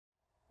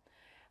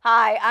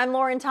Hi, I'm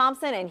Lauren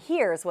Thompson, and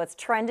here's what's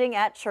trending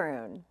at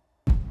Troon.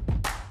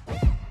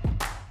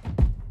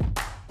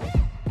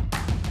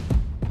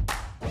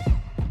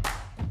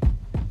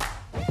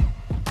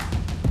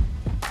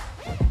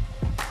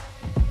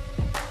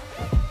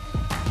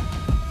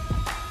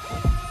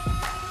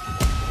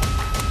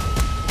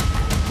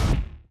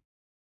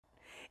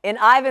 In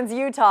Ivins,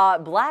 Utah,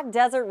 Black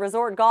Desert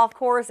Resort Golf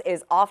Course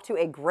is off to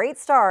a great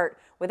start,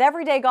 with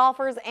everyday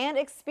golfers and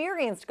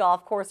experienced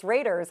golf course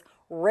raters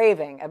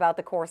raving about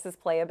the course's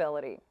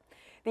playability.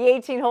 The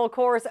 18-hole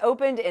course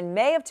opened in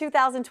May of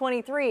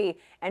 2023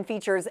 and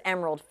features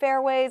emerald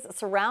fairways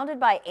surrounded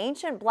by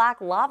ancient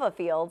black lava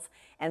fields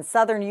and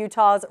southern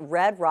Utah's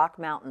Red Rock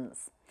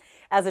Mountains.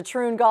 As a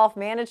Troon Golf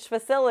managed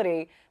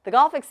facility, the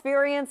golf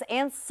experience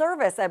and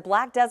service at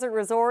Black Desert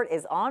Resort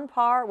is on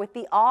par with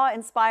the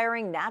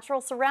awe-inspiring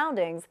natural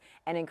surroundings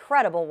and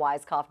incredible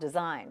Weiskopf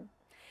design.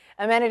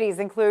 Amenities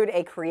include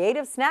a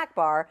creative snack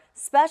bar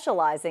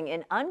specializing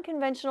in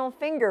unconventional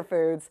finger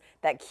foods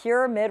that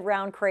cure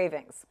mid-round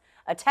cravings,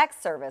 a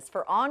text service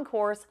for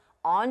on-course,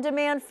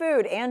 on-demand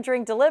food and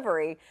drink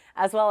delivery,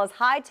 as well as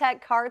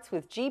high-tech carts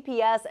with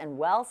GPS and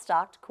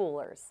well-stocked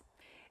coolers.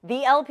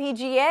 The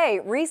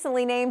LPGA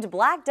recently named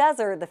Black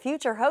Desert the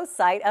future host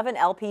site of an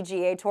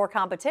LPGA Tour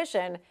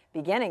competition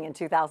beginning in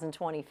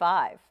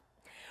 2025.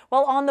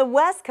 While on the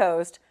West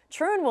Coast,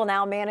 Troon will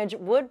now manage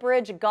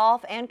Woodbridge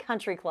Golf and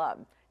Country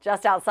Club,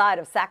 just outside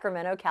of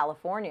Sacramento,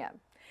 California.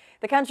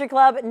 The country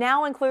club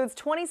now includes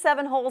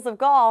 27 holes of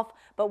golf,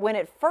 but when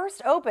it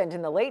first opened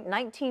in the late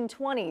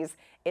 1920s,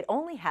 it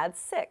only had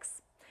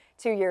 6.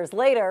 2 years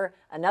later,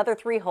 another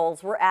 3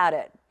 holes were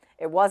added.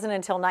 It wasn't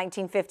until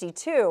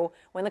 1952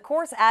 when the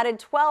course added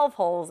 12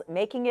 holes,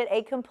 making it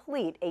a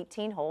complete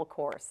 18-hole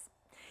course.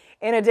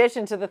 In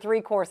addition to the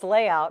 3-course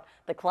layout,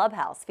 the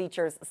clubhouse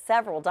features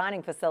several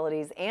dining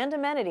facilities and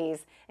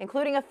amenities,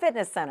 including a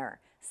fitness center,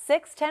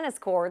 6 tennis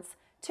courts,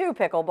 2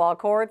 pickleball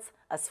courts,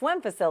 a swim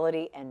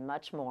facility, and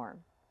much more.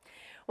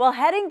 While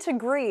heading to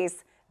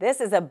Greece, this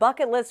is a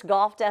bucket list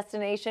golf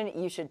destination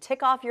you should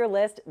tick off your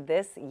list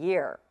this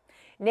year.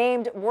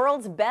 Named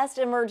World's Best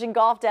Emerging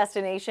Golf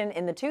Destination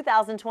in the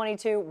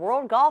 2022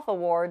 World Golf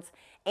Awards,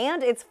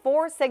 and its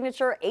 4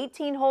 signature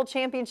 18-hole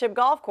championship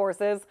golf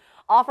courses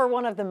offer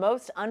one of the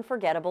most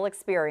unforgettable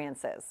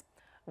experiences.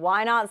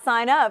 Why not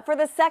sign up for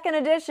the 2nd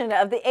edition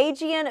of the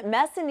Aegean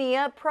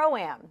Messinia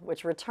Pro-Am,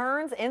 which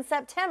returns in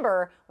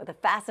September with a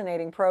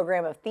fascinating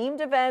program of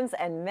themed events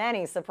and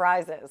many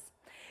surprises.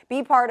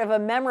 Be part of a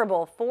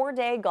memorable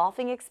 4-day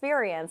golfing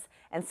experience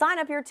and sign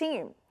up your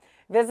team.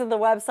 Visit the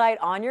website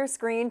on your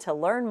screen to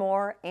learn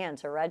more and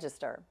to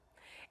register.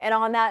 And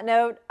on that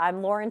note,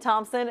 I'm Lauren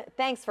Thompson.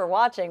 Thanks for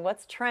watching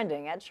What's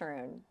Trending at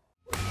Troon.